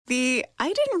the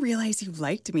 "I didn't realize you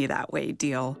liked me that way"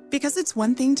 deal. Because it's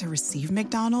one thing to receive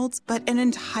McDonald's, but an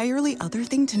entirely other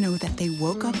thing to know that they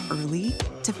woke up early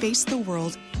to face the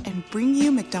world and bring you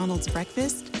McDonald's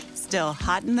breakfast still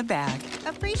hot in the bag.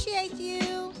 Appreciate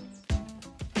you.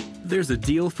 There's a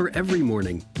deal for every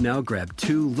morning. Now grab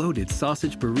 2 loaded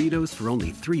sausage burritos for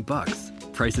only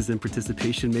 $3. Prices and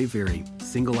participation may vary.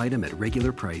 Single item at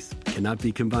regular price. Cannot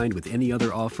be combined with any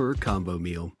other offer or combo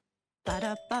meal.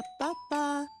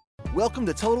 Ba-da-ba-ba-ba. Welcome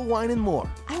to Total Wine & More.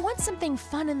 I want something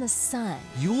fun in the sun.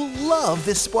 You'll love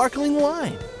this sparkling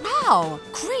wine. Wow,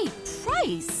 great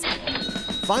price.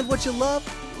 Find what you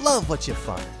love what you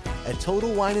find at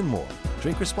Total Wine & More.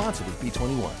 Drink responsibly,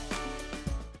 B21.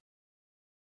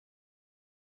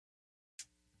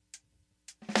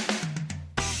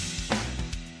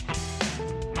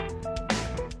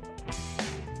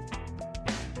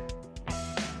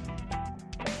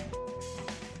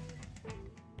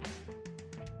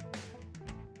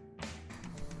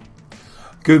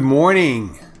 Good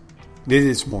morning. It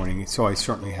is morning, so I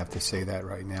certainly have to say that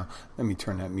right now. Let me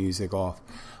turn that music off.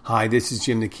 Hi, this is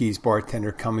Jim the Keys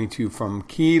bartender coming to you from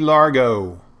Key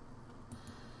Largo.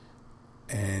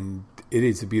 And it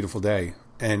is a beautiful day.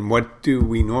 And what do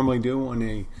we normally do on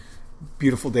a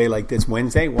beautiful day like this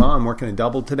Wednesday? Well, I'm working a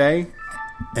double today,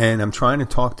 and I'm trying to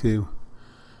talk to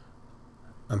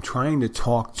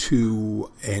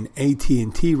an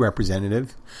AT&T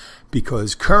representative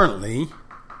because currently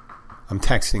I'm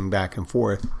texting back and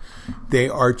forth. They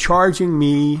are not charging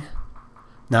me.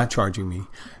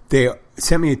 They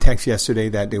sent me a text yesterday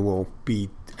that they will be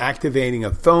activating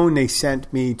a phone they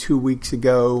sent me 2 weeks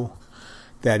ago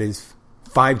that is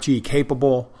 5G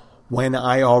capable when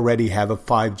I already have a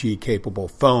 5G capable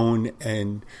phone,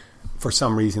 and for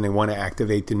some reason they want to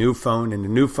activate the new phone, and the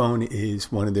new phone is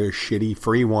one of their shitty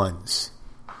free ones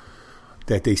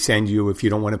that they send you if you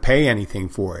don't want to pay anything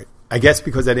for it. I guess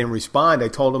because I didn't respond, I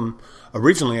told them I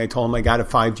got a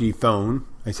 5G phone.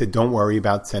 I said, don't worry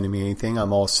about sending me anything.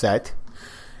 I'm all set.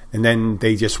 And then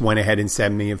they just went ahead and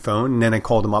sent me a phone. And then I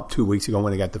called them up 2 weeks ago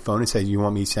when I got the phone and said, you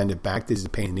want me to send it back? This is a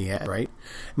pain in the ass, right?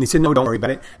 And they said, no, don't worry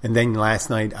about it. And then last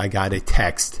night I got a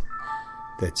text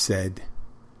that said,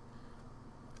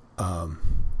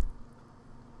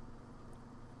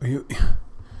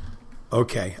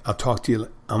 okay, I'll talk to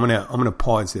you. I'm gonna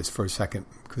pause this for a second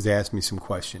because they asked me some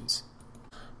questions.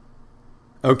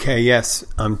 Okay, yes,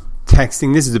 I'm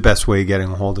texting. This is the best way of getting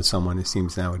a hold of someone, it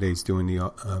seems nowadays, doing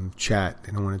the chat.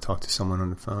 They don't want to talk to someone on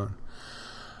the phone.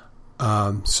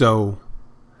 So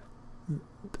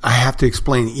I have to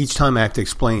explain. Each time I have to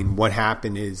explain what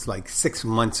happened is like 6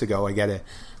 months ago, I got a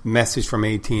message from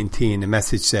AT&T, and the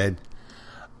message said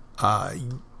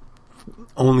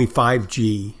only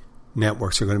 5G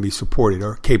networks are going to be supported,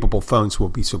 or capable phones will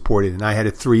be supported. And I had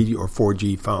a 3 or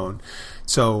 4G phone.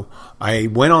 So I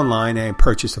went online and I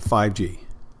purchased a 5G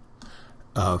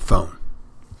phone.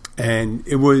 And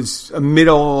it was a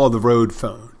middle of the road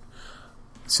phone.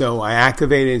 So I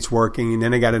activated, it's working, and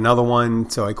then I got another one.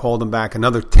 So I called them back,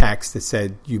 another text that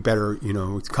said, you better,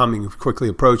 it's coming, quickly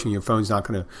approaching, your phone's not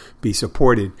going to be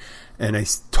supported. And I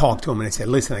talked to them and I said,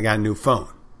 listen, I got a new phone.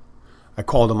 I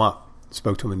called them up,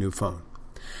 spoke to them, a new phone.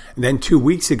 And then 2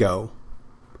 weeks ago,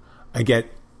 I get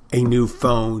a new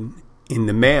phone in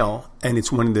the mail, and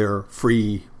it's one of their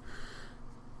free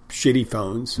shitty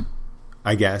phones,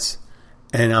 I guess.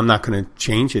 And I'm not going to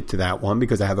change it to that one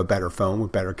because I have a better phone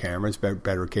with better cameras,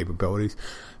 better capabilities.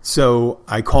 So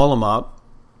I call them up,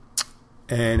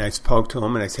 and I spoke to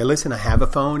them, and I say, listen, I have a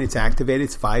phone. It's activated.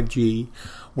 It's 5G.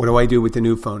 What do I do with the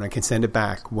new phone? I can send it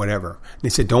back, whatever. And they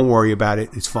said, don't worry about it.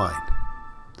 It's fine.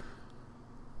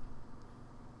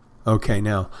 Okay,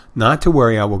 now, not to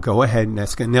worry, I will go ahead and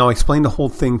ask. Now, I explained the whole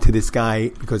thing to this guy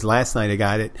because last night I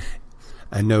got it.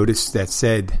 I noticed that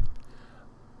said,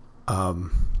 I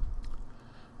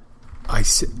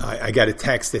got a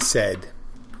text that said,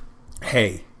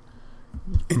 hey,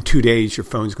 in 2 days your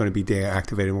phone's going to be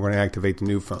deactivated. We're going to activate the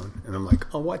new phone. And I'm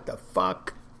like, oh, what the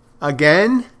fuck?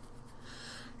 Again?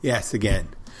 Yes, again.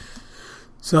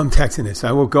 So I'm texting this.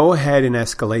 I will go ahead and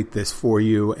escalate this for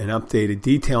you and update a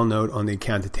detail note on the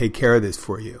account to take care of this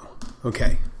for you.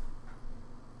 Okay.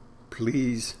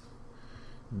 Please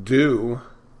do.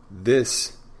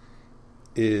 This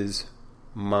is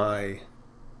my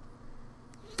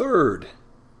third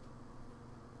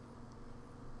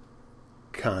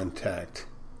contact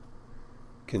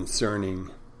concerning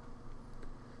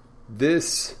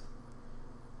this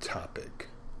topic.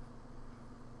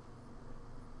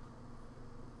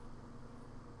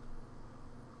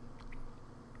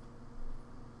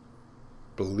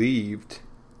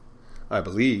 I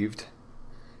believed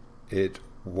it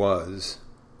was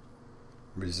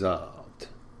resolved.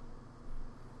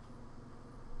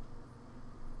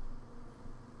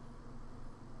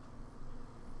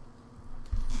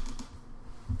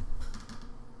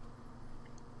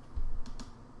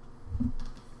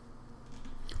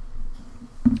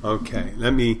 Okay,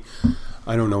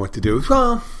 I don't know what to do.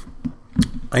 Well,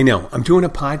 I know. I'm doing a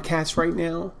podcast right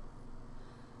now,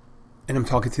 and I'm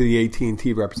talking to the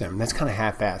AT&T representative. That's kind of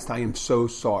half-assed. I am so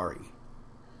sorry.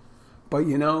 But,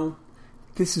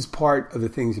 this is part of the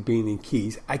things of being in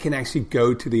Keys. I can actually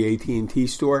go to the AT&T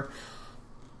store,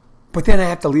 but then I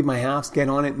have to leave my house, get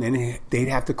on it, and then they'd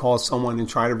have to call someone and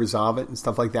try to resolve it and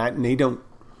stuff like that. And they don't,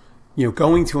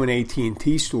 going to an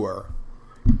AT&T store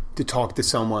to talk to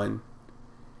someone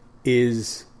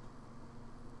is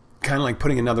kind of like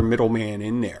putting another middleman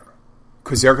in there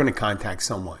because they're going to contact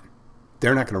someone.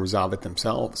 They're not going to resolve it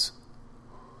themselves.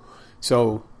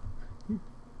 So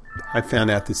I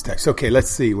found out this text. Okay, let's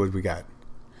see what we got.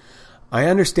 I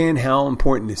understand how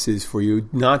important this is for you.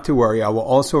 Not to worry. I will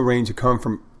also arrange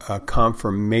a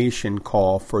confirmation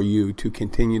call for you to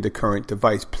continue the current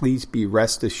device. Please be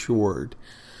rest assured.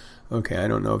 Okay, I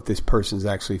don't know if this person's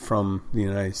actually from the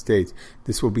United States.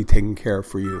 This will be taken care of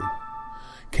for you.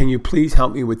 Can you please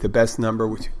help me with the best number?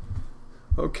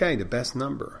 Okay, the best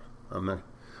number. I'm not.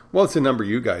 Well, it's a number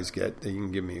you guys get that you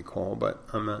can give me a call, but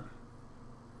I'm not.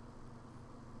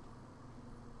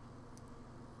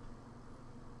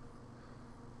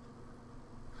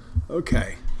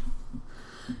 Okay.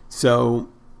 So,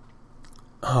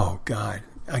 oh God,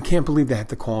 I can't believe they have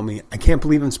to call me. I can't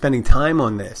believe I'm spending time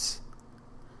on this.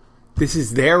 This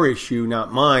is their issue,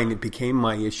 not mine. It became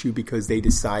my issue because they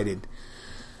decided.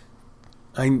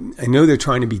 I know they're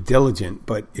trying to be diligent,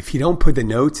 but if you don't put the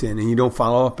notes in and you don't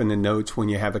follow up in the notes when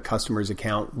you have a customer's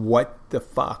account, what the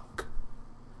fuck?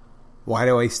 Why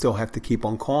do I still have to keep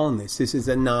on calling this? This is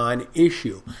a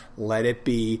non-issue. Let it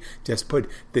be. Just put,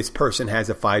 this person has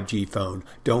a 5G phone.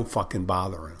 Don't fucking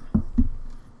bother him.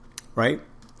 Right?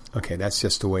 Okay, that's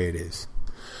just the way it is.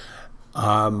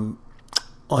 On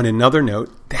another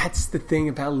note, that's the thing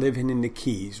about living in the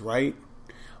Keys, right?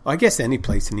 Well, I guess any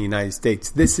place in the United States.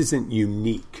 This isn't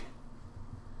unique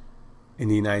in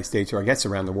the United States, or I guess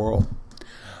around the world.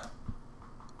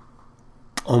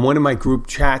 On one of my group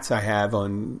chats I have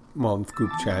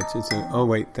group chats, it's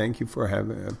thank you for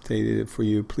having updated it for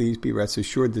you. Please be rest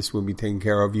assured this will be taken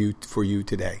care of for you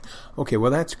today. Okay,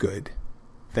 well, that's good.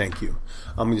 Thank you.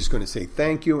 I'm just going to say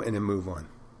thank you and then move on.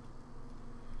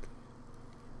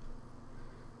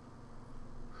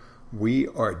 We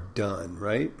are done,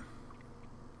 right?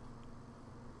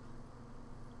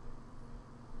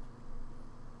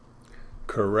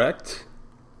 Correct?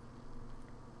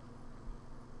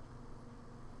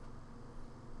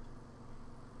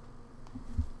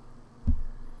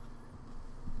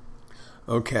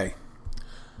 Okay.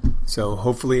 So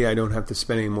hopefully I don't have to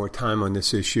spend any more time on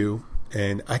this issue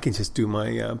and I can just do my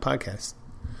podcast.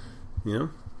 I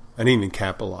didn't even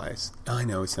capitalize. I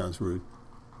know it sounds rude.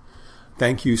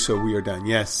 Thank you. So we are done.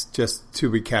 Yes. Just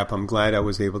to recap, I'm glad I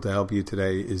was able to help you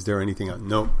today. Is there anything else?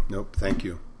 Nope. Thank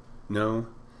you. No.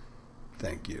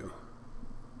 Thank you.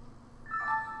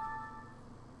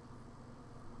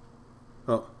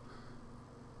 Oh.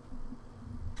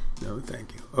 No,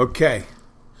 thank you. Okay.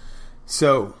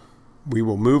 So, we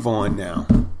will move on now.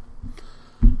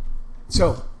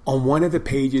 So, on one of the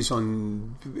pages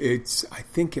I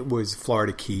think it was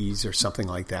Florida Keys or something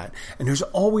like that. And there's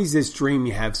always this dream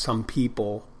you have some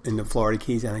people in the Florida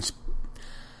Keys. And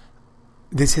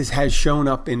this has shown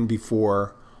up in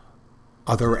before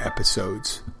other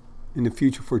episodes. In the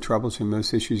future for troubleshooting,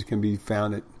 most issues can be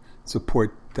found at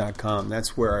support.com.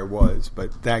 That's where I was,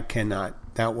 but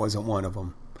that wasn't one of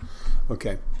them.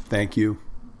 Okay, thank you.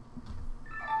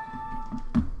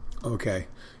 Okay,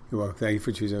 you're welcome. Thank you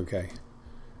for choosing. Okay,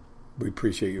 we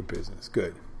appreciate your business.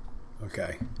 Good.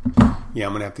 Okay. Yeah,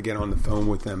 I'm going to have to get on the phone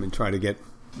with them and try to get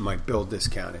my bill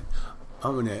discounted.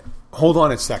 I'm going to hold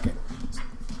on a second.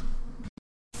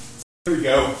 Here we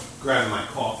go. Grabbing my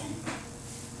coffee.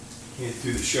 Can't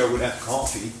do the show without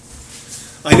coffee.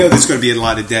 I know there's going to be a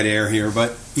lot of dead air here,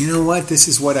 but you know what? This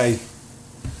is what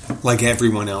like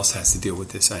everyone else has to deal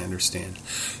with this, I understand.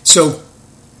 So,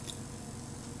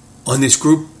 on this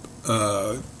group,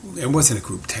 it wasn't a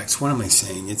group text. What am I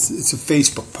saying? It's a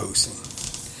Facebook posting.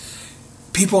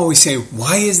 People always say,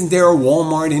 why isn't there a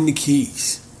Walmart in the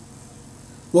Keys?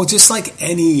 Well, just like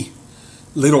any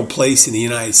little place in the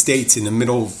United States in the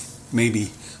middle of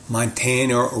maybe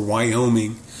Montana or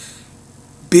Wyoming,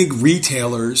 big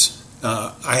retailers,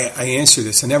 I answer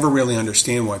this. I never really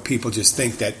understand why people just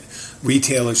think that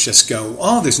retailers just go,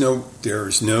 there's no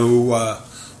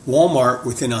Walmart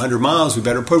within 100 miles. We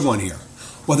better put one here.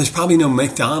 Well, there's probably no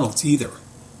McDonald's either.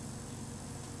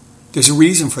 There's a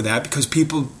reason for that, because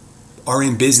people are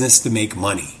in business to make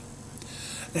money.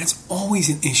 That's always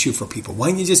an issue for people. Why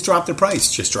don't you just drop the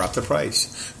price? Just drop the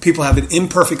price. People have an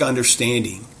imperfect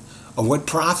understanding of what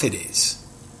profit is.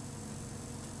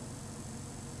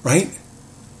 Right?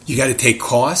 You got to take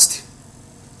cost,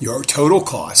 your total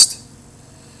cost,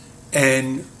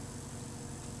 and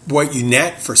what you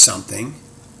net for something,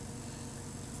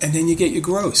 and then you get your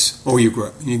gross. Or you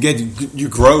get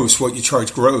your gross, what you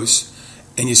charge gross,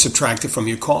 and you subtract it from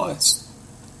your cost.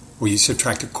 Or you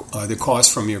subtract the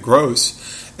cost from your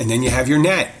gross, and then you have your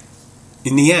net.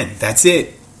 In the end, that's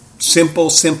it.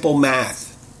 Simple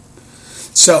math.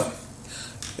 So,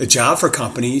 the job for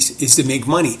companies is to make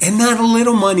money, and not a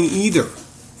little money either.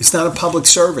 It's not a public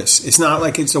service. It's not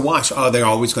like it's a wash. Oh, they're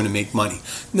always going to make money.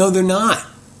 No, they're not.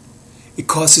 It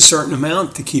costs a certain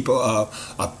amount to keep a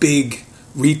big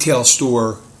retail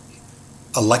store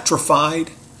electrified,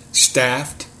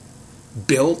 staffed,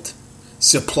 built,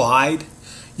 supplied.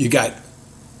 You got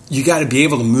to be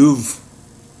able to move,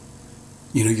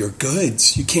 your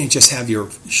goods. You can't just have your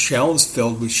shelves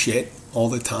filled with shit all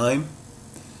the time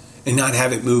and not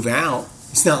have it move out.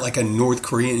 It's not like a North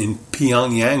Korean in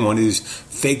Pyongyang, one of these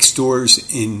fake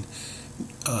stores in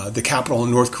the capital of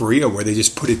North Korea where they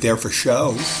just put it there for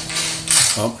show.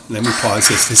 Oh, let me pause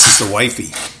this. This is the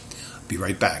wifey. I'll be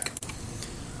right back.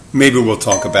 Maybe we'll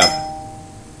talk about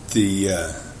the...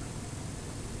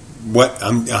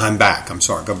 I'm back. I'm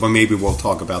sorry, but maybe we'll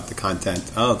talk about the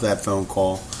content of that phone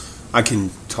call. I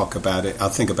can talk about it. I'll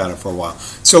think about it for a while.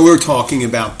 So we're talking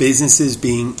about businesses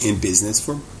being in business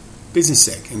for business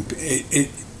sake, and it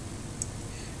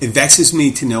vexes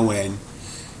me to no end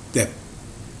that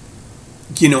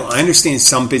I understand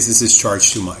some businesses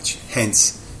charge too much.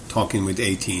 Hence, talking with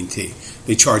AT&T,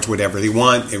 they charge whatever they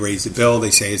want. They raise the bill.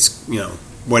 They say it's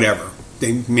whatever.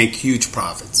 They make huge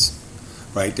profits,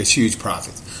 right? There's huge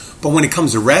profits. But when it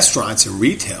comes to restaurants and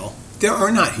retail, there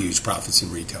are not huge profits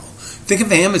in retail. Think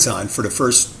of Amazon for the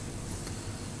first,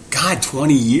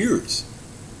 20 years.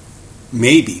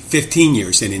 Maybe 15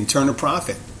 years, they didn't turn a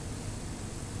profit.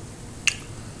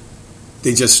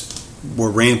 They just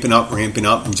were ramping up,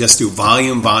 and just do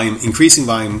volume, increasing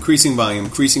volume,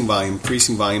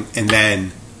 and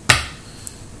then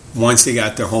once they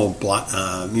got their whole,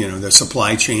 their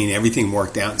supply chain, everything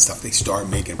worked out and stuff, they start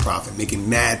making profit, making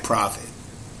mad profit.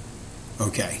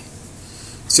 Okay,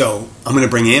 so I'm going to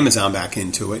bring Amazon back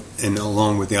into it, and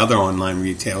along with the other online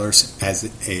retailers, as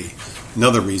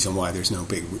another reason why there's no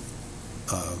big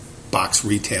box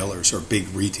retailers or big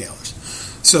retailers.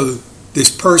 So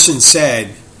this person said,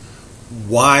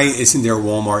 why isn't there a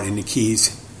Walmart in the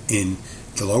Keys, in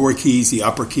the lower Keys, the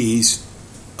upper Keys,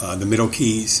 the middle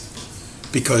Keys?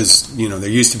 Because, there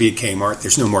used to be a Kmart.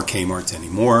 There's no more Kmarts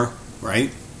anymore, right?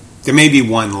 There may be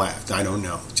one left. I don't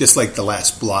know. Just like the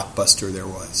last Blockbuster there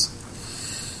was.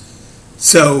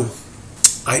 So,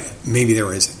 maybe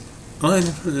there isn't.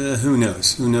 Who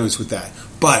knows? Who knows with that?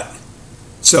 But,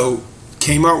 so,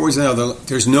 Kmart was another.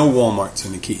 There's no Walmarts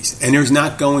in the Keys. And there's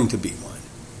not going to be one.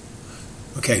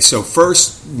 Okay, so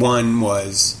first one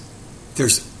was,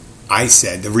 I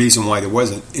said the reason why there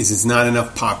wasn't is it's not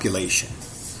enough population.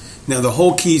 Now, the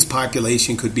whole Keys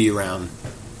population could be around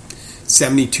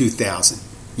 72,000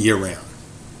 year-round.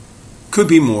 Could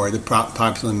be more. The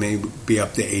population may be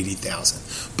up to 80,000.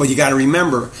 But you got to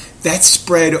remember, that's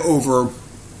spread over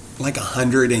like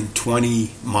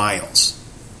 120 miles.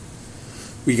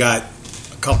 We got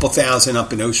a couple thousand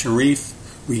up in Ocean Reef.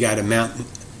 We got a mountain,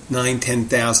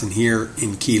 9,000-10,000 here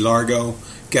in Key Largo.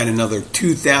 Got another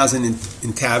 2,000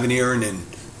 in Tavernier, and then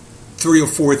 3,000 or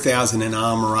 4,000 in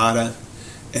Amarada.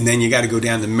 And then you got to go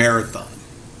down to Marathon.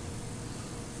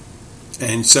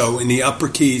 And so in the upper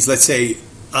Keys, let's say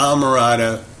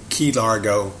Amarada, Key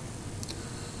Largo,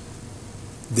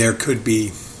 there could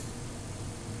be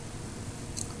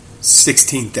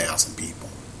 16,000 people,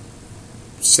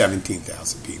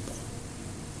 17,000 people.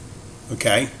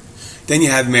 Okay? Then you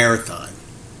have Marathon,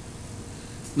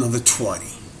 another 20.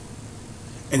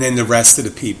 And then the rest of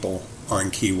the people are in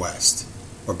Key West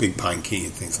or Big Pine Key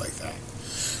and things like that.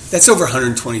 That's over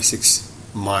 126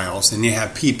 miles. And you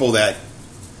have people that,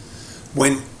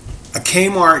 when a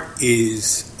Kmart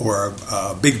is, or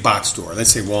a big box store,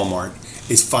 let's say Walmart,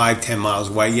 is 5-10 miles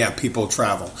away, yeah, people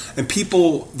travel. And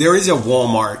there is a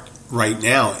Walmart right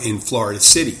now in Florida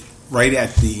City, right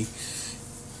at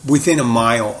within a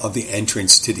mile of the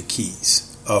entrance to the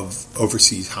Keys of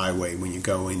Overseas Highway when you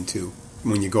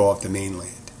go off the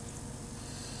mainland.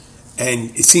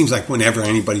 And it seems like whenever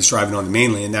anybody's driving on the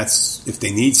mainland, that's, if they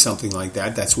need something like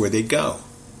that, that's where they go.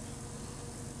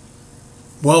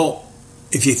 Well,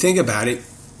 if you think about it,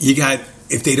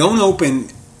 if they don't open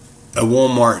a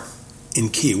Walmart in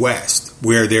Key West,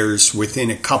 where there's within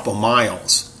a couple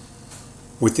miles,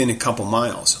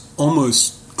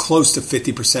 almost close to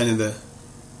 50% of the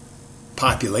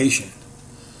population,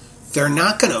 they're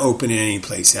not going to open it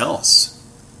anyplace else.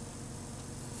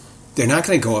 They're not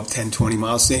going to go up 10, 20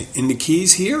 miles in the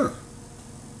Keys here,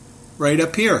 right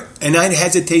up here. And I'd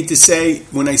hesitate to say,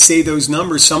 when I say those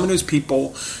numbers, some of those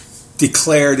people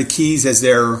declare the Keys as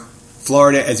their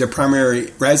Florida as their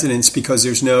primary residence because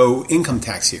there's no income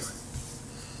tax here.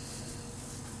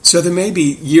 So there may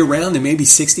be, year-round, there may be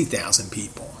 60,000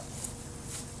 people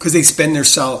because they spend their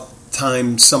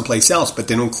time someplace else, but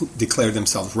they don't declare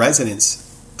themselves residents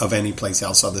of any place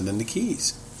else other than the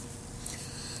Keys.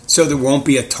 So there won't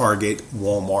be a Target,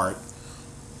 Walmart,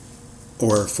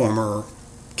 or former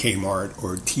Kmart,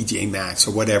 or TJ Maxx,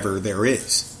 or whatever there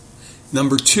is.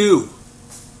 Number two,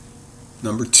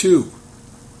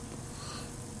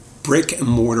 brick and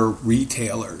mortar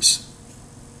retailers.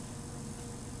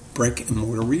 Brick and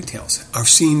mortar retailers are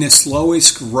seeing the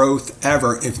slowest growth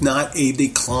ever, if not a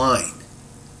decline.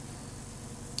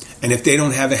 And if they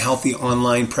don't have a healthy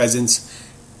online presence,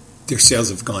 their sales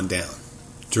have gone down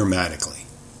dramatically.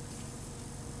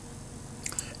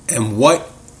 And what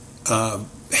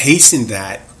hastened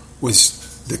that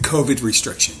was the COVID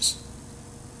restrictions.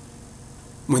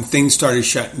 When things started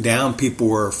shutting down, people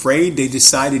were afraid.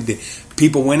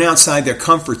 People went outside their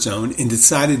comfort zone and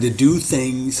decided to do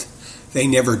things they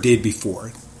never did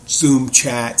before. Zoom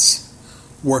chats,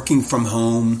 working from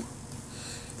home,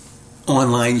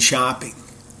 online shopping.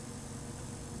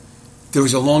 There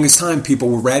was the longest time people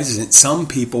were reticent. Some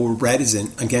people were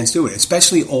reticent against doing it,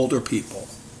 especially older people,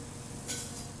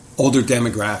 older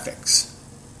demographics.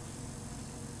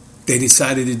 They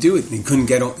decided to do it. They couldn't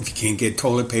if you can't get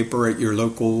toilet paper at your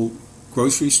local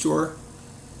grocery store,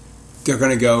 they're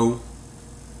going to go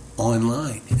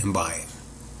online and buy it.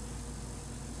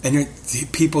 And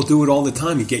people do it all the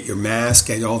time. You get your mask,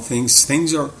 get all things.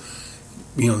 Things are,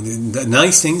 the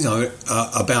nice things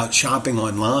about shopping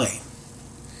online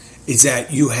is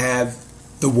that you have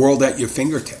the world at your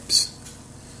fingertips.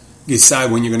 You decide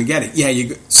when you're going to get it.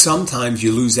 Yeah, sometimes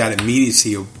you lose that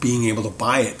immediacy of being able to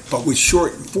buy it. But with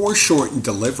foreshortened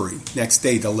delivery, next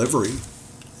day delivery,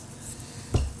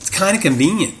 it's kind of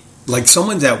convenient. Like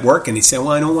someone's at work and they say, well,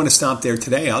 I don't want to stop there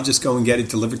today. I'll just go and get it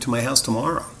delivered to my house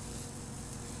tomorrow.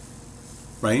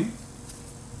 Right?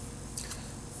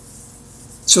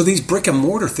 So these brick and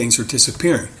mortar things are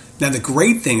disappearing. Now the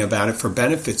great thing about it, for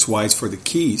benefits-wise for the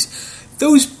Keys,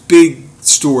 those big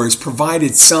stores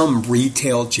provided some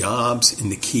retail jobs in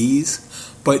the Keys,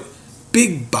 but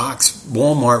big box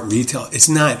Walmart retail, it's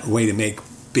not a way to make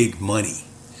big money.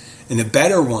 And the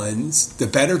better ones, the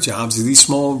better jobs are these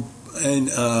small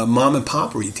and mom and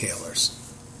pop retailers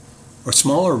or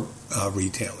smaller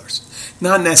retailers.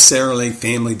 Not necessarily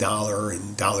Family Dollar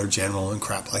and Dollar General and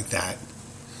crap like that.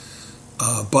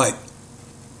 But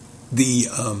the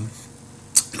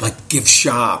like gift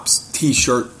shops,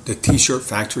 the t-shirt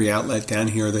factory outlet down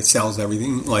here that sells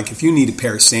everything. Like if you need a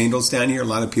pair of sandals down here, a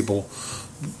lot of people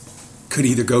could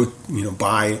either go,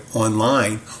 buy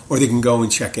online or they can go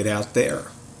and check it out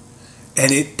there.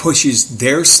 And it pushes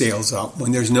their sales up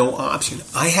when there's no option.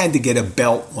 I had to get a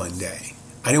belt one day.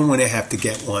 I didn't want to have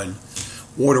to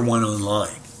order one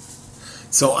online.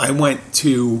 So I went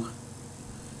to,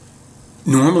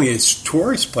 normally it's a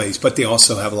tourist place, but they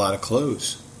also have a lot of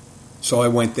clothes. So I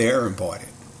went there and bought it.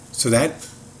 So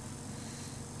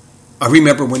I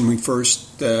remember when we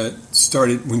first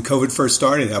started, when COVID first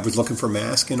started, I was looking for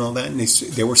masks and all that, and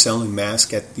they were selling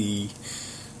masks at the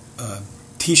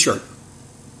t-shirt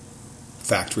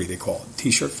factory, they call it.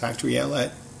 T-shirt factory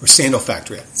outlet or sandal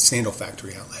factory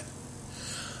outlet.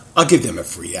 I'll give them a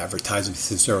free advertisement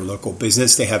since they're a local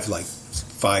business. They have like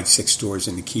 5-6 stores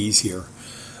in the Keys here.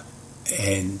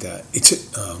 And they're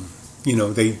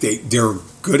a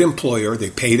good employer. They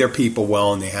pay their people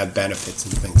well and they have benefits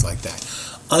and things like that.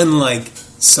 Unlike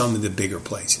some of the bigger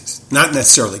places. Not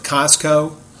necessarily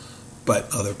Costco, but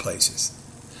other places.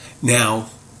 Now,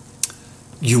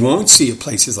 you won't see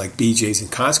places like BJ's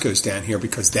and Costco's down here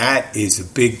because that is a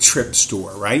big trip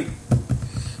store, right?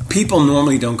 People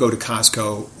normally don't go to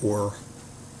Costco or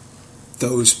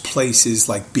those places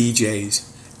like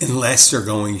BJ's unless they're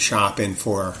going shopping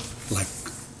for like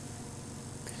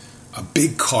a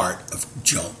big cart of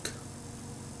junk,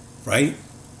 right?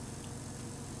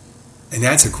 And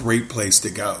that's a great place to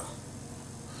go.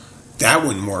 That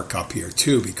wouldn't work up here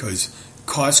too because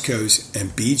Costco's and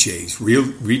BJ's, real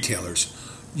retailers,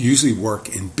 usually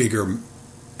work in bigger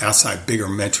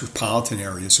metropolitan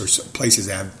areas or places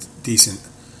that have decent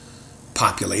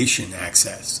population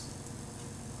access.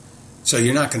 So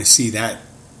you're not going to see that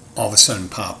all of a sudden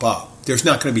pop up. There's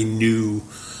not going to be new.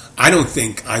 I don't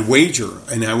think, I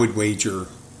would wager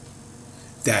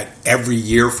that every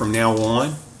year from now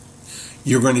on,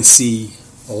 you're going to see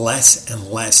less and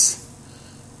less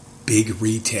big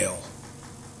retail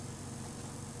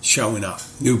showing up,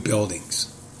 new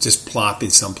buildings, just plop in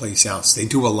someplace else. They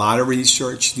do a lot of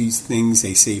research, these things.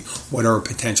 They see what are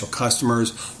potential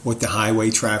customers, what the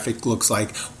highway traffic looks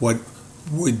like, what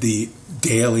would the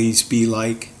dailies be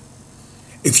like.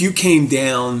 If you came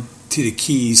down to the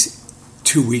Keys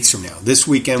 2 weeks from now, this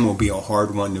weekend will be a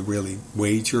hard one to really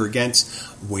wager against,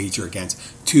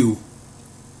 to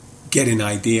get an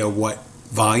idea what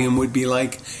volume would be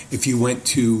like. If you went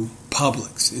to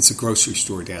Publix, it's a grocery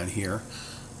store down here,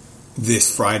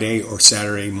 this Friday or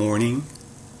Saturday morning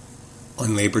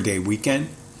on Labor Day weekend,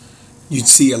 you'd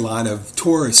see a lot of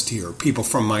tourists here, people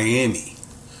from Miami,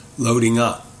 loading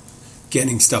up,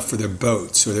 getting stuff for their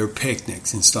boats or their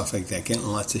picnics and stuff like that, getting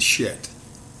lots of shit.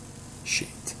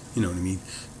 You know what I mean?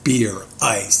 Beer,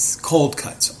 ice, cold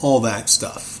cuts, all that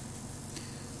stuff.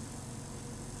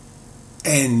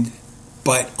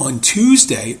 But on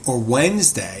Tuesday or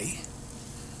Wednesday,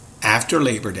 after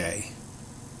Labor Day,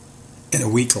 and a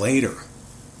week later,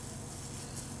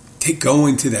 go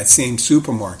into that same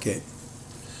supermarket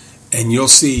and you'll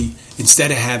see,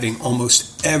 instead of having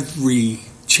almost every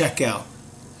checkout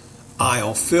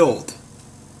aisle filled,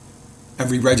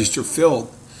 every register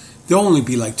filled, there'll only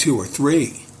be like 2 or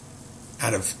 3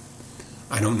 out of,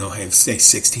 I don't know, I have to say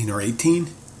 16 or 18.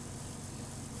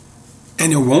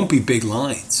 And there won't be big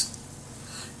lines.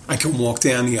 I can walk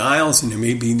down the aisles and there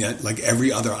may be, like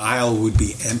every other aisle would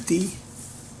be empty.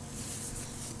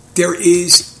 There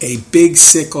is a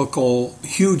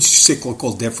huge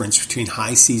cyclical difference between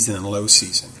high season and low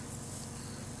season.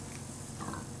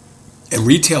 And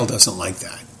retail doesn't like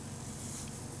that.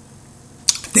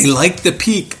 They like the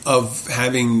peak of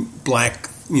having Black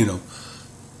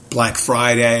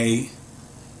Friday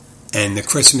and the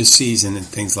Christmas season and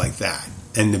things like that,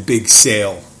 and the big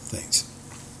sale things.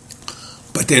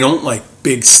 But they don't like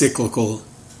big cyclical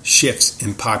shifts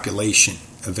in population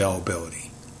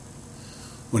availability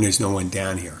when there's no one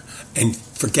down here. And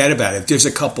forget about it. If there's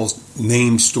a couple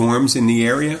named storms in the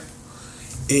area,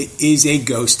 it is a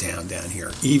ghost town down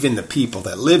here. Even the people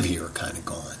that live here are kind of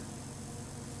gone.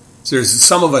 So there's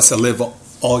some of us that live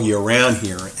all year round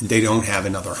here and they don't have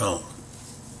another home.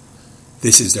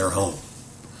 This is their home.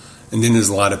 And then there's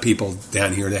a lot of people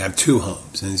down here that have 2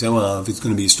 homes. And they say, well, if it's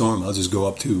going to be a storm, I'll just go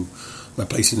up to my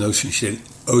place in Ocean Shitty,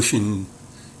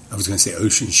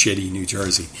 New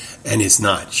Jersey. And it's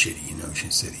not shitty in Ocean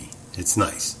City. It's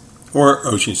nice. Or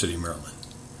Ocean City, Maryland.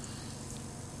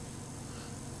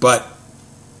 But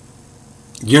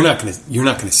you're not going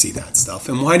to see that stuff.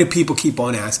 And why do people keep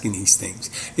on asking these things?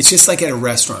 It's just like at a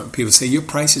restaurant. People say, your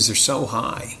prices are so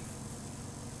high.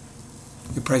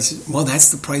 Your prices, well,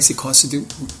 that's the price it costs to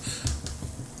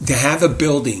have a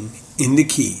building in the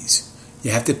Keys. You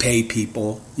have to pay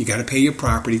people. You got to pay your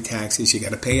property taxes. You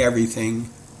got to pay everything.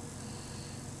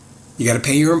 You got to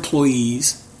pay your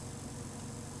employees.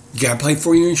 You got to pay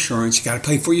for your insurance. You got to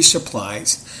pay for your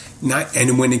supplies.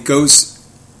 And when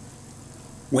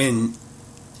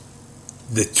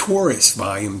the tourist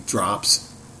volume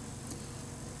drops,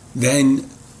 then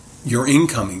your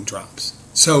incoming drops.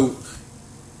 So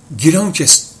you don't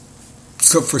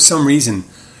so for some reason,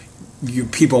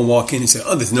 people walk in and say,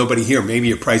 oh, there's nobody here. Maybe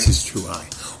your price is too high.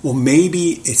 Well,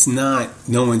 maybe it's not,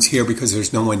 no one's here because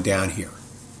there's no one down here.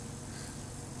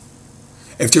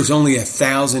 If there's only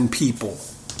 1,000 people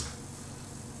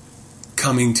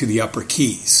coming to the Upper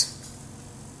Keys,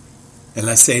 and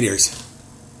let's say there's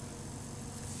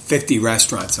 50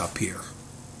 restaurants up here,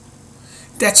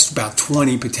 that's about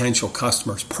 20 potential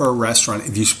customers per restaurant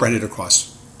if you spread it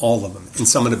across all of them. And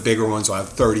some of the bigger ones will have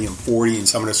 30 and 40, and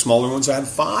some of the smaller ones will have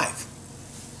 5.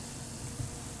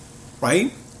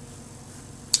 Right?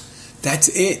 That's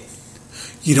it.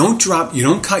 You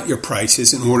don't cut your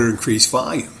prices in order to increase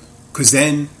volume, because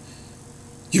then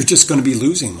you're just going to be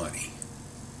losing money.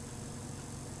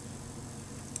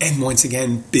 And once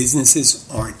again, businesses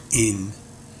aren't in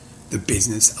the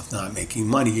business of not making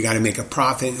money. You got to make a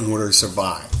profit in order to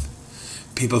survive.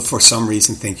 People, for some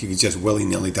reason, think you can just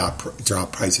willy-nilly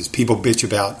drop prices. People bitch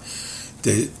about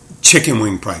the chicken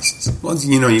wing prices. Well,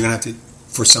 you're going to have to,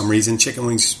 for some reason, chicken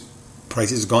wings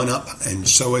prices have gone up, and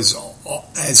so as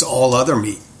all other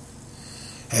meat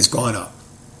has gone up.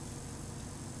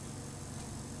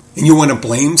 And you want to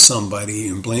blame somebody,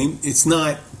 and it's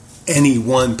not any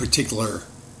one particular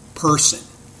person.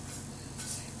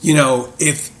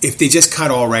 If they just cut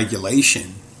all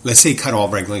regulation let's say cut all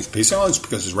regulations. People say, oh, it's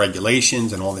because there's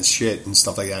regulations and all this shit and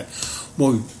stuff like that.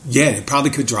 Well, yeah, it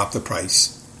probably could drop the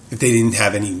price if they didn't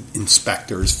have any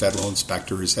inspectors, federal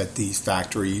inspectors at these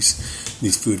factories,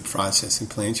 these food processing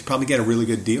plants. You'd probably get a really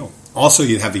good deal. Also,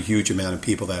 you'd have a huge amount of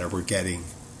people that were getting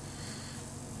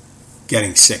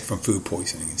sick from food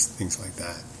poisoning and things like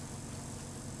that.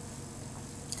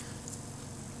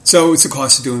 So it's the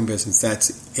cost of doing business.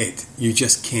 That's it. You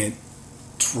just can't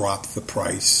drop the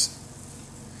price.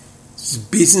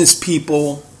 Business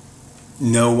people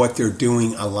know what they're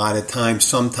doing a lot of times.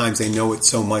 Sometimes they know it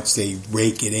so much they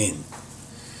rake it in.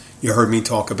 You heard me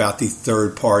talk about these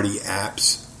third-party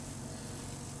apps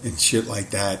and shit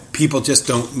like that. People just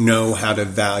don't know how to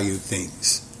value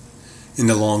things in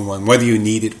the long run, whether you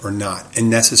need it or not. A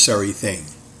necessary thing.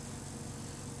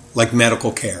 Like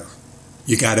medical care.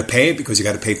 You got to pay it because you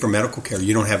got to pay for medical care.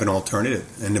 You don't have an alternative,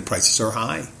 and the prices are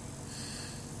high.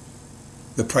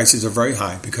 The prices are very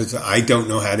high because I don't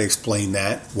know how to explain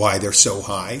that, why they're so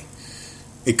high.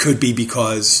 It could be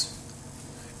because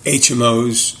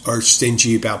HMOs are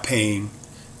stingy about paying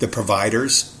the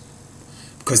providers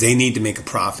because they need to make a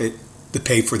profit to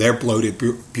pay for their bloated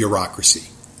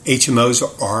bureaucracy.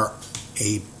 HMOs are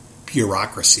a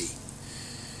bureaucracy.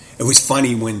 It was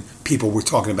funny when people were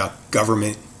talking about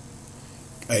government,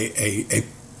 a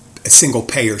single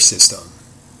payer system.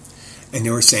 And they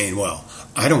were saying, well,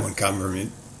 I don't want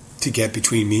government to get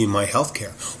between me and my health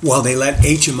care. Well, they let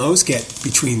HMOs get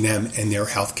between them and their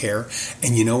health care.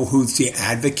 And you know who's the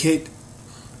advocate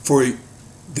for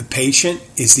the patient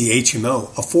is the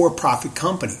HMO, a for-profit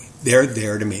company. They're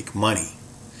there to make money.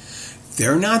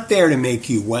 They're not there to make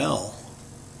you well.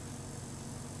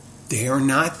 They are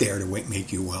not there to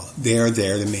make you well. They're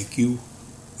there to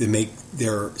make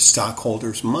their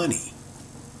stockholders money.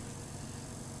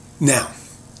 Now,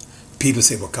 people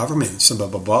say, well, government, so blah,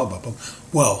 blah, blah, blah, blah.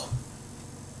 Well,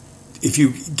 if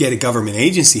you get a government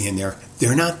agency in there,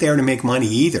 they're not there to make money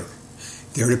either.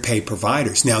 They're to pay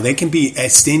providers. Now, they can be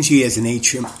as stingy as an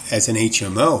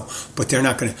HMO, but they're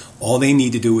not going to. All they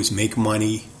need to do is make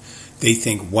money. They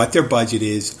think what their budget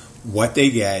is, what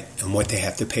they get, and what they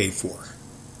have to pay for.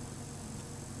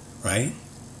 Right?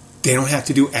 They don't have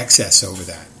to do excess over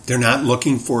that. They're not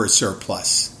looking for a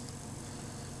surplus.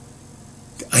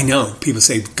 I know people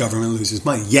say government loses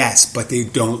money. Yes, but they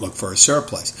don't look for a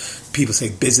surplus. People say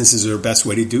businesses are the best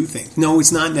way to do things. No,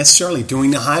 it's not necessarily.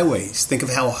 Doing the highways. Think of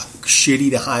how shitty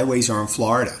the highways are in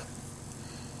Florida.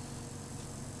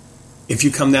 If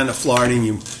you come down to Florida and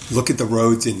you look at the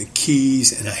roads in the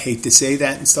Keys, and I hate to say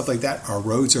that and stuff like that, our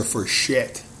roads are for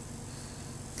shit.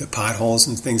 The potholes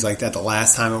and things like that, the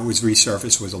last time it was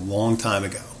resurfaced was a long time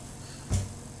ago.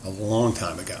 A long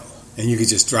time ago. And you could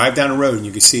just drive down the road and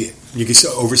you could see it. You could see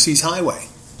Overseas Highway.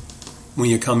 When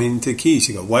you come into the Keys,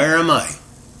 you go, where am I?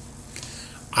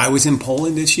 I was in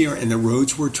Poland this year and the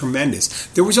roads were tremendous.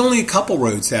 There was only a couple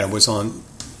roads that I was on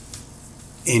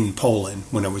in Poland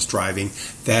when I was driving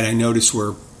that I noticed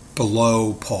were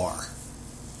below par.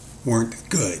 Weren't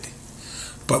good.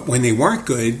 But when they weren't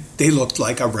good, they looked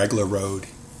like a regular road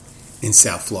in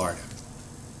South Florida.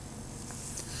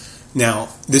 Now,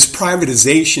 this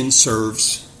privatization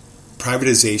serves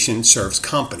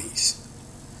companies.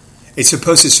 It's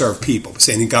supposed to serve people.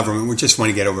 Saying the government, we just want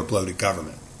to get over bloated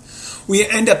government. We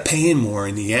end up paying more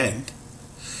in the end.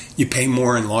 You pay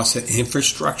more in loss of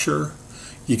infrastructure.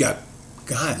 You got,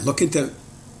 God, look at there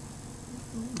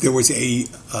was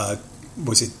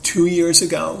was it 2 years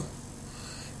ago?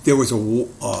 There was a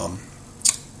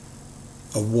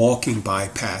walking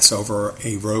bypass over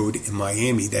a road in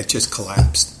Miami that just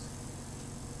collapsed.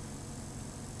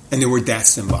 And there were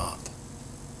deaths involved.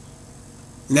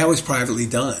 And that was privately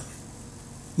done.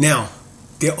 Now,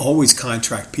 they always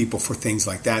contract people for things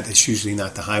like that. It's usually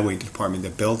not the highway department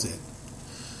that builds it.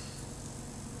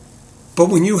 But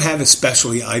when you have a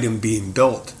specialty item being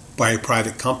built by a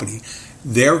private company,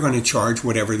 they're going to charge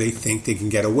whatever they think they can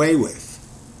get away with.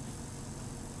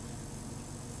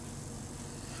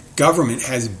 Government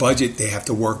has budget they have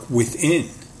to work within.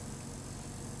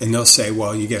 And they'll say,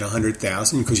 well, you get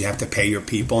 $100,000 because you have to pay your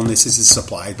people, and this is a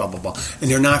supply, blah, blah, blah.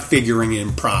 And they're not figuring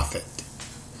in profit.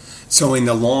 So in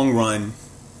the long run,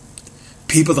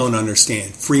 people don't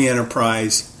understand. Free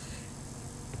enterprise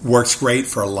works great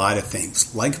for a lot of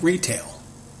things, like retail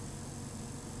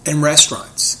and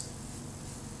restaurants.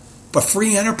 But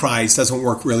free enterprise doesn't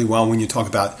work really well when you talk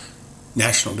about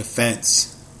national defense.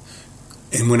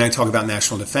 And when I talk about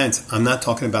national defense, I'm not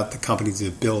talking about the companies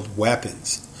that build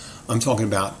weapons. I'm talking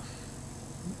about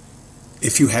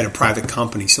if you had a private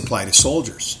company supply to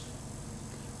soldiers.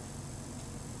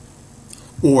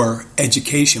 Or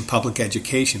education, public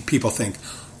education. People think,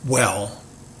 well,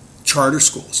 charter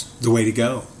schools, the way to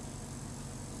go.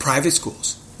 Private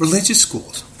schools, religious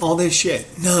schools, all this shit.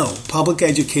 No, public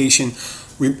education.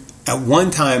 At one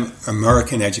time,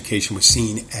 American education was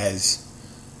seen as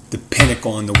the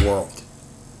pinnacle in the world.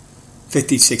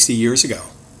 50, 60 years ago.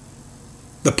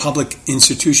 The public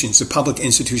institutions of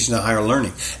higher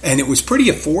learning. And it was pretty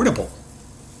affordable.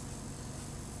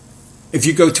 If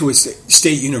you go to a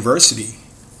state university,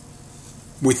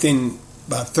 within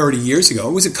about 30 years ago,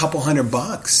 it was a couple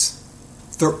 $100.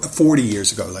 40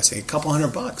 years ago, let's say, a couple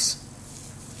 $100.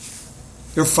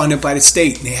 They were funded by the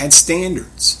state, and they had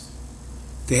standards.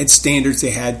 They had standards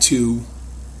they had to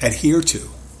adhere to.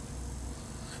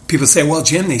 People say, well,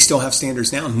 Jim, they still have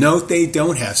standards now. No, they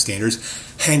don't have standards.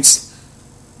 Hence,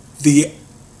 the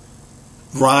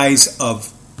rise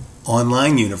of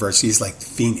online universities like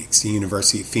Phoenix, the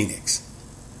University of Phoenix,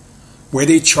 where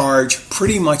they charge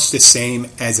pretty much the same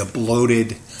as a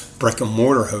bloated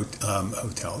brick-and-mortar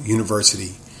hotel,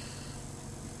 university,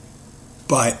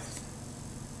 but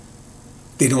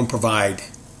they don't provide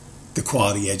the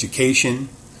quality education.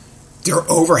 Their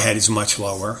overhead is much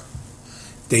lower.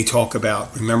 They talk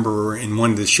about, remember in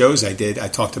one of the shows I did, I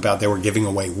talked about they were giving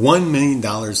away $1 million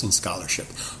in scholarship.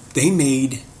 They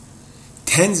made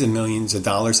tens of millions of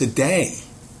dollars a day.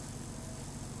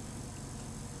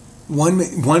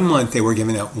 One month they were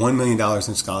giving out $1 million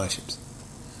in scholarships.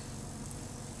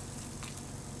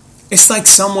 It's like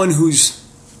someone who's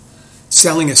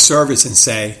selling a service and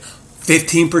say,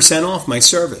 15% off my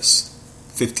service.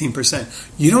 15%.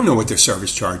 You don't know what their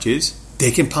service charge is.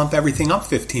 They can pump everything up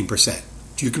 15%.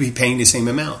 You could be paying the same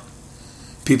amount.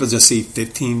 People just see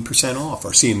 15% off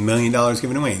or see $1 million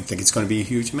given away and think it's going to be a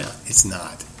huge amount. It's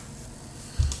not.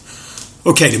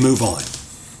 Okay, to move on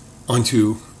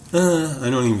to, I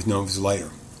don't even know if it's later.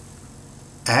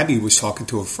 Abby was talking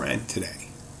to a friend today,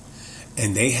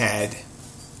 and they had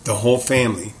the whole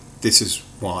family, this is,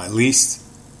 well, at least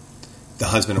the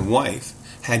husband and wife,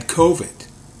 had COVID.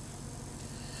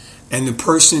 And the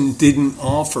person didn't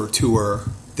offer to her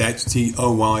that,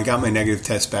 I got my negative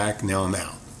test back, now I'm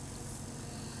out.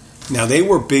 Now, they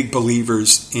were big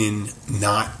believers in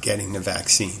not getting the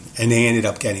vaccine, and they ended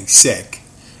up getting sick,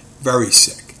 very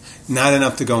sick. Not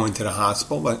enough to go into the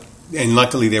hospital, and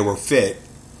luckily they were fit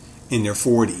in their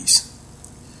 40s.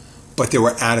 But they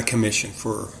were out of commission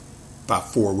for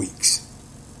about 4 weeks.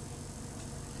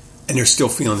 And they're still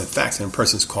feeling the effects, and a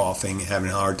person's coughing and having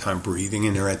a hard time breathing,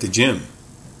 and they're at the gym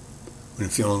when they're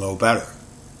feeling a little better.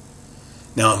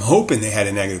 Now, I'm hoping they had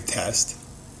a negative test,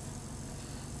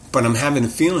 but I'm having a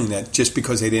feeling that just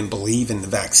because they didn't believe in the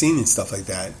vaccine and stuff like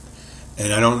that,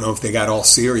 and I don't know if they got all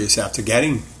serious after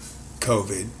getting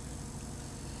COVID,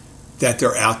 that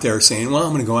they're out there saying, well, I'm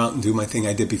going to go out and do my thing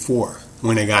I did before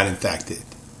when I got infected.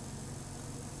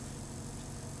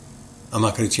 I'm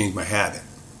not going to change my habit.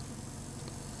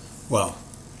 Well,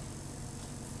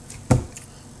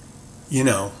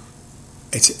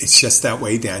 it's just that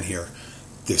way down here.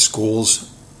 The schools,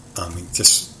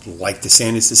 just like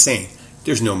DeSantis is saying,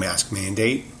 there's no mask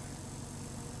mandate.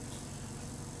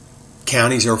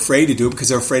 Counties are afraid to do it because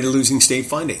they're afraid of losing state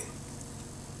funding.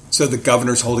 So the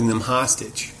governor's holding them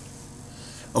hostage.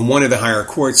 And one of the higher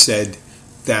courts said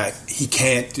that he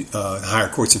can't, the higher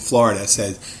courts in Florida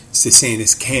said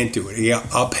DeSantis can't do it. He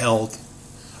upheld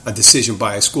a decision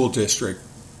by a school district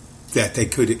that they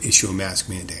could issue a mask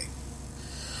mandate.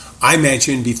 I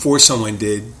mentioned before someone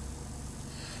did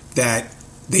that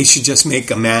they should just make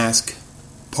a mask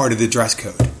part of the dress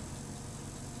code.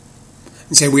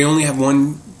 And say we only have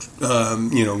one,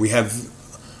 we have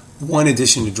one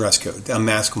addition to dress code. A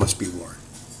mask must be worn.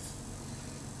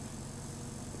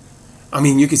 I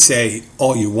mean, you could say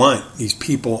all you want. These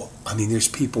people, there's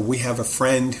people. We have a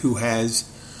friend who has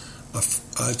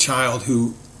a child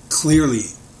who clearly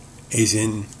is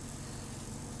in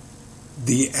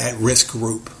the at-risk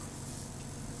group.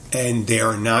 And they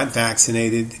are not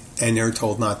vaccinated, and they're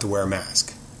told not to wear a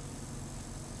mask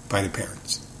by the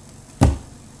parents.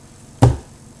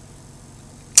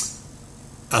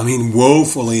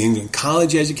 Woefully,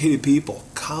 college-educated people,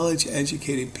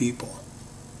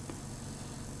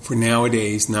 for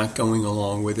nowadays not going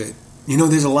along with it.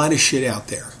 There's a lot of shit out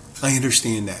there. I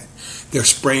understand that. They're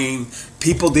spraying.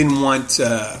 People didn't want,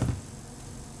 over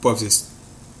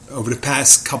the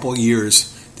past couple of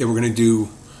years, they were going to do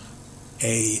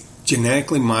a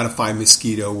genetically modified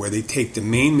mosquito where they take the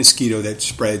main mosquito that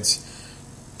spreads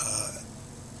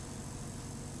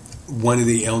one of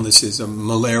the illnesses of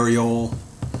malarial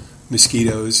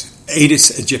mosquitoes.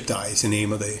 Aedes aegypti is the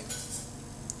name of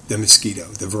the mosquito,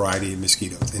 the variety of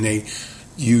mosquitoes. And they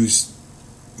use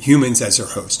humans as their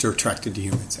host. They're attracted to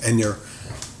humans. And they're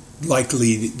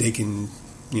likely, they can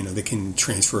They can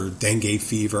transfer dengue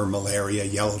fever, malaria,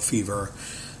 yellow fever,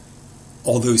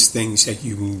 all those things that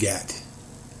you can get.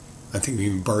 I think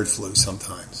even bird flu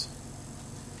sometimes.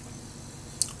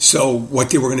 So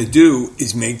what they were going to do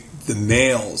is make the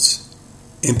males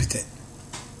impotent,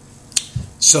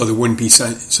 so there wouldn't be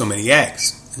so many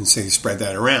eggs, and so they spread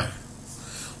that around.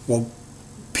 Well,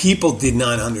 people did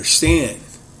not understand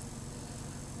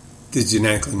the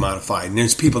genetically modified, and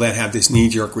there's people that have this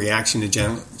knee-jerk reaction to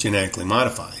genetically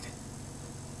modified,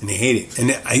 and they hate it.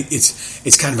 And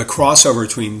it's kind of a crossover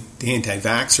between the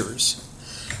anti-vaxxers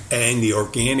and the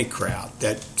organic crowd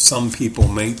that some people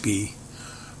might be.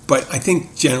 But I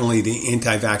think generally the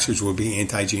anti-vaxxers will be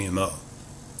anti-GMO.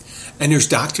 And there's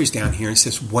doctors down here and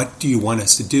says, what do you want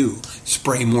us to do?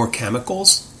 Spray more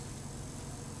chemicals?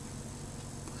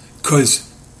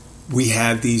 Because we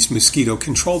have these mosquito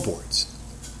control boards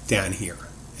down here,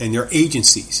 and they're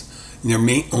agencies. And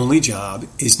their only job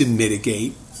is to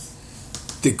mitigate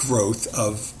the growth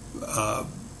of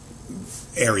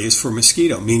areas for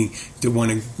mosquito, meaning they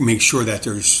want to make sure that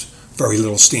there's very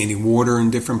little standing water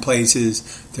in different places.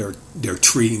 They're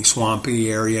treating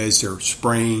swampy areas. They're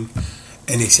spraying.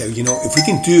 And they say, if we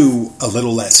can do a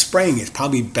little less spraying, it's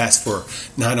probably best for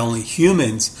not only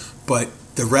humans, but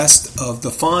the rest of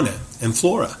the fauna and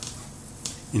flora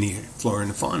in the flora and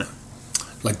the fauna,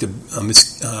 like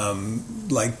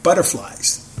like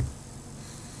butterflies.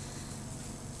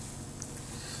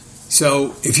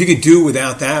 So if you could do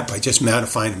without that by just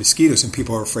modifying the mosquitoes, and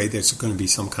people are afraid there's going to be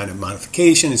some kind of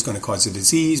modification, it's going to cause a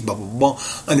disease, blah, blah, blah.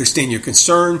 Understand your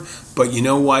concern, but you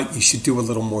know what? You should do a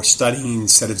little more studying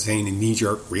instead of saying a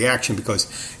knee-jerk reaction, because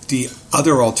the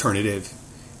other alternative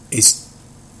is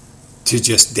to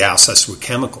just douse us with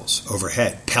chemicals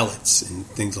overhead, pellets and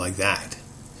things like that.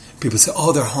 People say,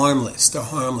 oh, they're harmless, they're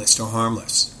harmless, they're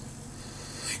harmless.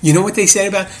 You know what they said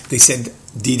about it? They said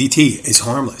DDT is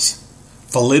harmless.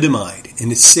 Thalidomide in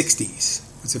the 60s,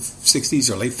 was it 60s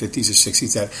or late 50s or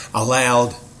 60s, that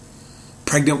allowed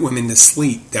pregnant women to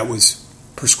sleep, that was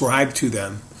prescribed to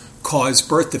them, caused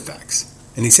birth defects.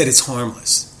 And they said it's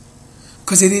harmless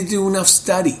because they didn't do enough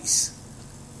studies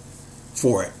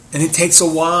for it. And it takes a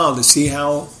while to see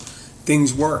how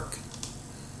things work.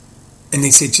 And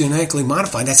they said genetically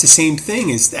modified, that's the same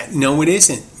thing as that. No, it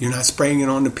isn't. You're not spraying it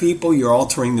on the people, you're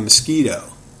altering the mosquito.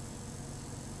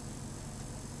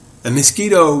 A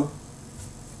mosquito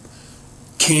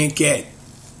can't get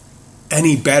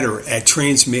any better at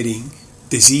transmitting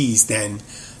disease than,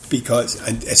 because,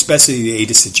 especially the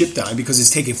Aedes aegypti, because it's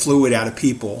taking fluid out of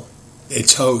people,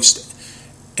 its host,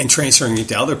 and transferring it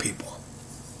to other people.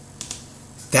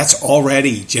 That's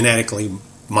already genetically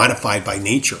modified by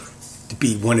nature to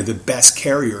be one of the best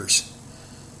carriers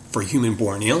for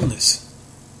human-born illness.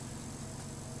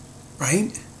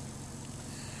 Right?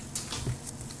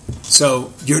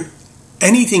 So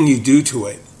anything you do to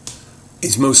it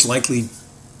is most likely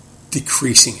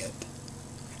decreasing it,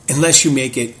 unless you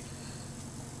make it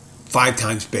 5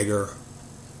 times bigger,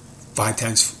 5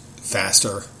 times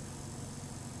faster,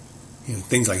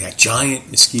 things like that. Giant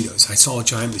mosquitoes. I saw a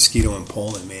giant mosquito in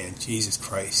Poland, man. Jesus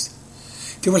Christ.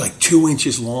 They were like 2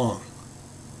 inches long,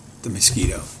 the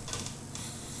mosquito.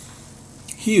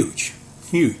 Huge,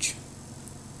 huge.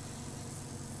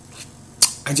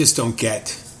 I just don't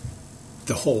get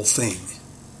the whole thing.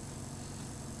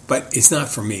 But it's not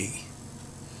for me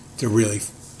to really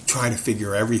try to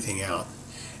figure everything out.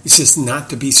 It's just not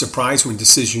to be surprised when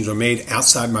decisions are made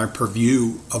outside my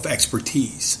purview of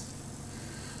expertise.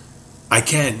 I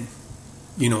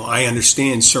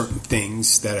understand certain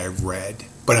things that I've read,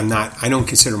 but I don't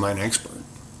consider myself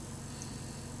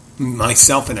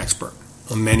an expert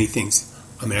on many things.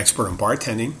 I'm an expert on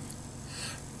bartending.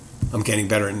 I'm getting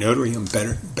better at notary. I'm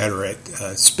better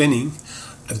at spinning.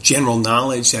 Of general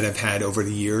knowledge that I've had over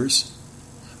the years.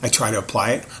 I try to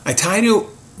apply it. I try to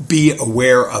be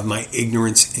aware of my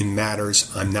ignorance in matters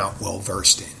I'm not well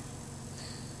versed in.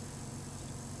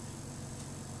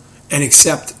 And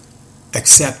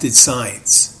accepted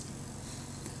science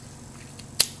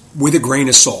with a grain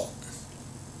of salt.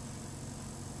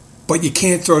 But you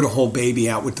can't throw the whole baby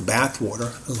out with the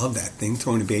bathwater. I love that thing,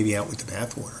 throwing a baby out with the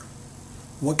bathwater.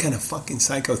 What kind of fucking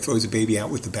psycho throws a baby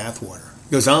out with the bathwater?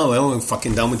 He goes, oh, I'm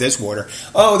fucking done with this water.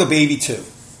 Oh, the baby too.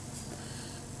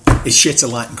 It shits a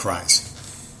lot and cries.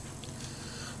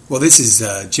 Well, this is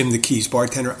Jim the Keys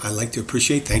bartender. I'd like to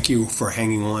appreciate. Thank you for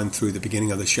hanging on through the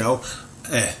beginning of the show.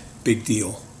 Big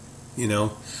deal.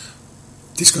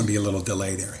 There's going to be a little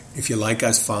delay there. If you like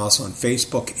us, follow us on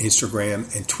Facebook,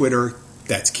 Instagram, and Twitter.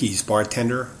 That's Keys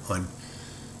Bartender on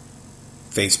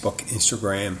Facebook,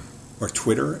 Instagram, or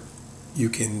Twitter. You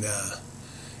can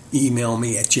email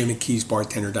me at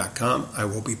jim@keysbartender.com. I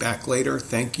will be back later.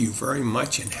 Thank you very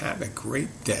much and have a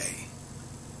great day.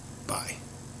 Bye.